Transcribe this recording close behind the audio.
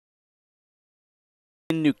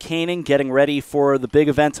in New Canaan, getting ready for the big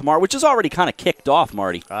event tomorrow, which is already kind of kicked off,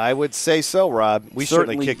 Marty. I would say so, Rob. We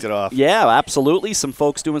certainly kicked it off. Yeah, absolutely. Some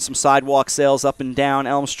folks doing some sidewalk sales up and down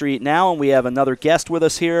Elm Street now, and we have another guest with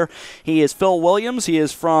us here. He is Phil Williams. He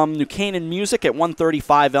is from NewCanaanMusic at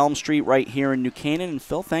 135 Elm Street right here in New Canaan. And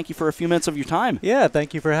Phil, thank you for a few minutes of your time. Yeah,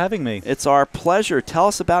 thank you for having me. It's our pleasure. Tell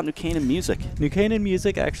us about NewCanaanMusic.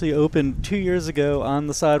 NewCanaanMusic actually opened 2 years ago on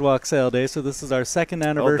the sidewalk sale day, so this is our second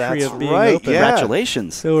anniversary of being open. Yeah.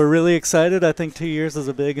 Congratulations. So we're really excited. I think 2 years is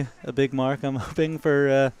a big mark, I'm hoping,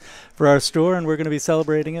 for our store, and we're going to be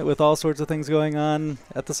celebrating it with all sorts of things going on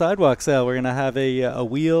at the sidewalk sale. We're going to have a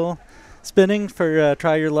wheel spinning for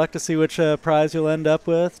try your luck to see which prize you'll end up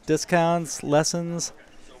with, discounts, lessons,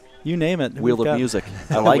 you name it. Wheel of music.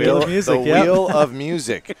 I like Wheel it. of music, The Wheel of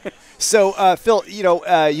Music. So, Phil,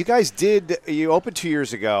 you guys you opened 2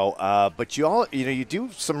 years ago, but you do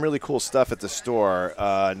some really cool stuff at the store,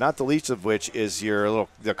 not the least of which is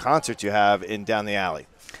the concert you have down the alley.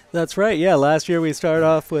 That's right, yeah. Last year we started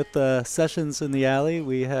off with sessions in the alley.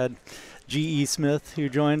 We had G.E. Smith who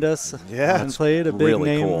joined us and played a big really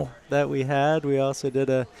name cool. that we had. We also did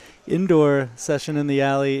a indoor session in the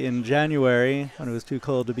alley in January when it was too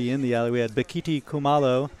cold to be in the alley. We had Bakiti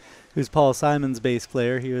Kumalo, who's Paul Simon's bass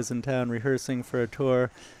player. He was in town rehearsing for a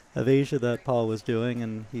tour of Asia that Paul was doing,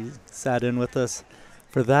 and he sat in with us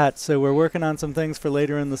for that. So we're working on some things for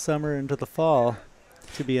later in the summer into the fall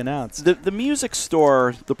to be announced. The music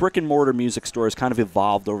store, the brick-and-mortar music store, has kind of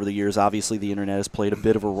evolved over the years. Obviously, the internet has played a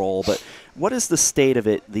bit of a role, but what is the state of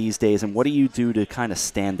it these days, and what do you do to kind of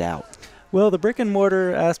stand out? Well, the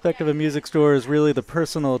brick-and-mortar aspect of a music store is really the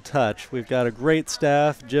personal touch. We've got a great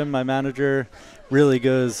staff. Jim, my manager, really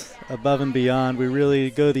goes above and beyond. We really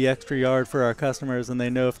go the extra yard for our customers, and they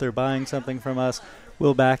know if they're buying something from us,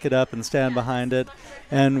 we'll back it up and stand behind it.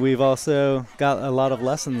 And we've also got a lot of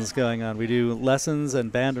lessons going on. We do lessons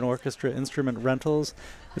and band and orchestra instrument rentals.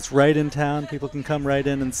 It's right in town. People can come right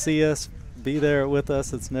in and see us, be there with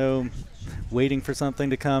us. It's no waiting for something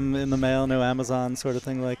to come in the mail, no Amazon sort of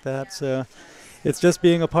thing like that. So it's just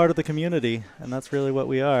being a part of the community, and that's really what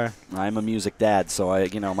we are. I'm a music dad, so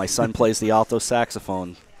my son plays the alto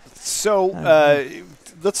saxophone. So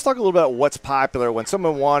let's talk a little bit about what's popular. When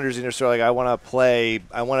someone wanders in your store, like I want to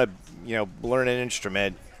learn an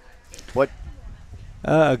instrument. What?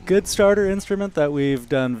 A good starter instrument that we've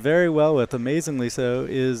done very well with, amazingly so,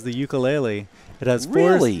 is the ukulele. It has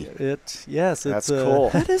Really? Yes. That's it's cool.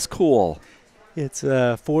 That is cool. It's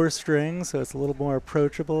 4 strings, so it's a little more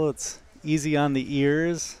approachable. It's easy on the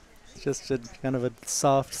ears. It's just a kind of a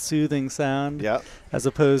soft, soothing sound. Yep. As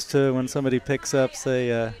opposed to when somebody picks up, say,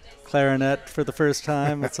 a clarinet for the first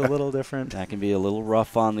time. It's a little different. That can be a little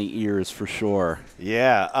rough on the ears for sure.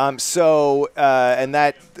 Yeah. And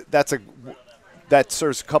that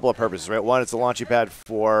serves a couple of purposes, right? One, it's a launching pad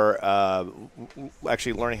for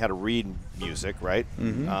actually learning how to read music, right?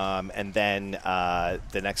 Mm-hmm. And then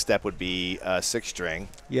the next step would be 6-string.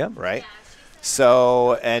 Yep. Right.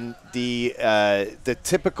 So, and the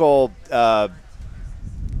typical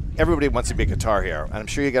everybody wants to be a guitar hero, and I'm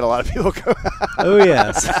sure you get a lot of people come. Oh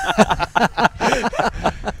yes.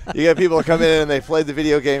 You get people who come in and they played the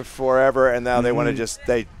video game forever, and now they want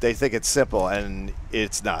to they think it's simple, and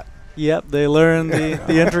it's not. Yep, they learn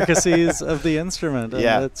the intricacies of the instrument. And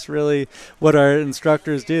that's really what our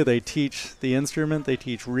instructors do. They teach the instrument, they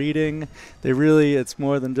teach reading. It's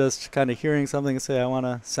more than just kind of hearing something and say, I want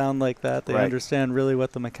to sound like that. They understand really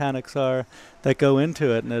what the mechanics are that go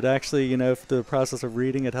into it. And it actually, for the process of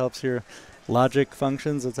reading, it helps your logic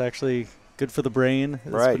functions. It's actually good for the brain.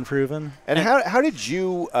 It's been proven. And how did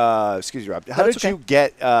you, excuse me, Rob, how did you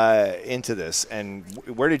get into this, and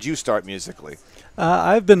where did you start musically?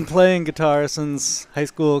 I've been playing guitar since high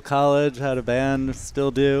school, college, had a band,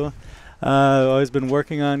 still do. I've always been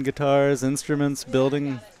working on guitars, instruments,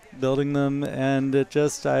 building them, and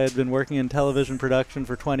I had been working in television production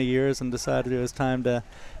for 20 years and decided it was time to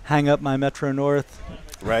hang up my Metro North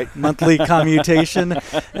monthly commutation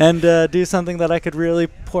and do something that I could really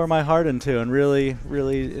pour my heart into and really,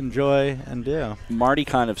 really enjoy and do. Marty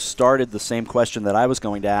kind of started the same question that I was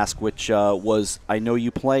going to ask, which was, I know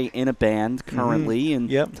you play in a band currently,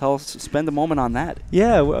 and spend a moment on that.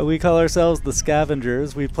 Yeah, we call ourselves the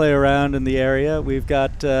Scavengers. We play around in the area. We've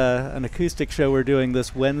got an acoustic show we're doing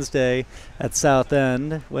this Wednesday at South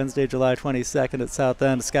End, Wednesday, July 22nd at South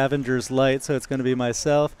End, Scavengers Light, so it's going to be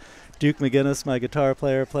myself, Duke McGinnis, my guitar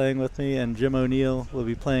player, playing with me, and Jim O'Neill will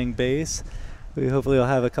be playing bass. We hopefully will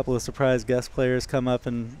have a couple of surprise guest players come up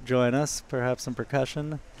and join us, perhaps some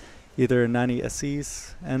percussion. Either Nani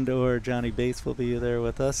Assis and or Johnny Bates will be there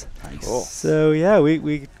with us. Nice. Cool. So yeah,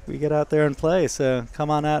 we get out there and play, so come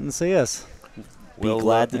on out and see us. We'll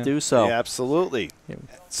glad to do so. Yeah, absolutely.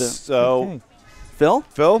 So, okay.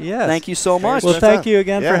 Phil, yes. Thank you so much. Well, thank you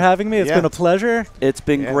again for having me. It's been a pleasure. It's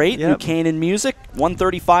been great. Yep. New Music,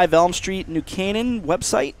 135 Elm Street, New Canaan.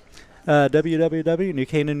 Website?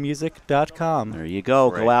 www.NewCanaanMusic.com. There you go.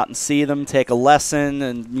 Great. Go out and see them, take a lesson,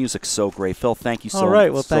 and music's so great. Phil, thank you so much. All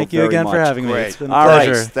right. Well, thank you again for having me. It's been a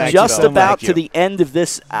pleasure. Thanks, just Phil. about to the end of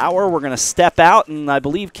this hour. We're going to step out, and I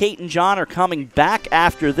believe Kate and John are coming back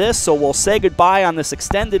after this, so we'll say goodbye on this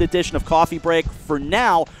extended edition of Coffee Break for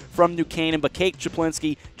now from New Canaan. But Kate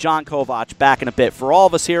Chaplinsky, John Kovach, back in a bit. For all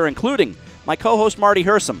of us here, including my co-host Marty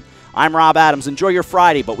Hersom, I'm Rob Adams. Enjoy your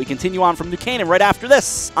Friday, but we continue on from New Canaan right after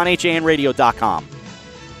this on HANradio.com.